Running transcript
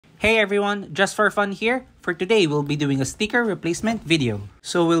Hey everyone, just for fun here, for today we'll be doing a sticker replacement video.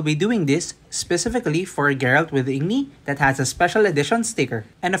 So we'll be doing this specifically for GERALT with Igni that has a special edition sticker.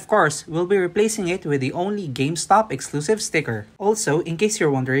 And of course, we'll be replacing it with the only GameStop exclusive sticker. Also, in case you're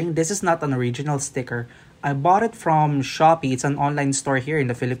wondering, this is not an original sticker. I bought it from Shopee, it's an online store here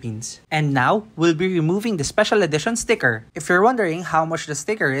in the Philippines. And now, we'll be removing the special edition sticker. If you're wondering how much the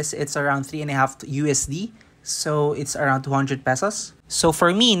sticker is, it's around 3.5 USD. So it's around 200 pesos. So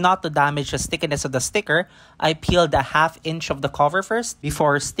for me, not to damage the stickiness of the sticker, I peeled a ½ inch of the cover first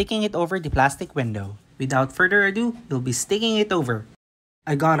before sticking it over the plastic window. Without further ado, we'll be sticking it over.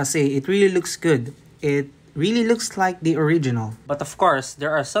 I gotta say, it really looks good. It really looks like the original. But of course,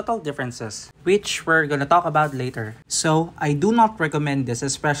 there are subtle differences, which we're gonna talk about later. So I do not recommend this,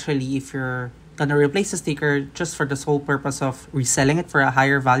 especially if you're gonna replace the sticker just for the sole purpose of reselling it for a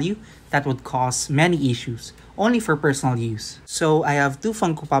higher value. That would cause many issues, only for personal use. So I have two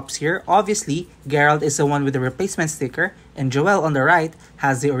Funko Pops here. Obviously, GERALT is the one with the replacement sticker, and Joel on the right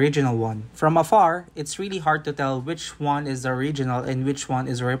has the original one. From afar, it's really hard to tell which one is the original and which one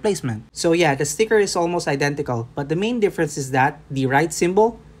is a replacement. So yeah, the sticker is almost identical, but the main difference is that the right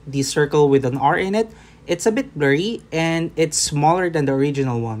symbol, the circle with an R in it, it's a bit blurry and it's smaller than the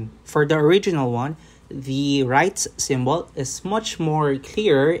original one. For the original one, the right symbol is much more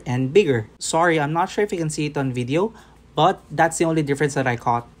clearer and bigger. Sorry, I'm not sure if you can see it on video, but that's the only difference that I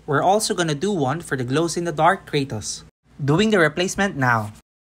caught. We're also gonna do one for the glows-in-the-dark KRATOS. Doing the replacement now.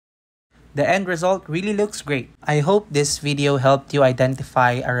 The end result really looks great. I hope this video helped you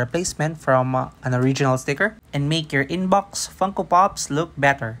identify a replacement from an original sticker and make your inbox Funko Pops look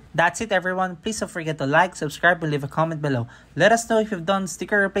better. That's it everyone. Please don't forget to like, subscribe, and leave a comment below. Let us know if you've done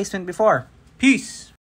sticker replacement before. Peace!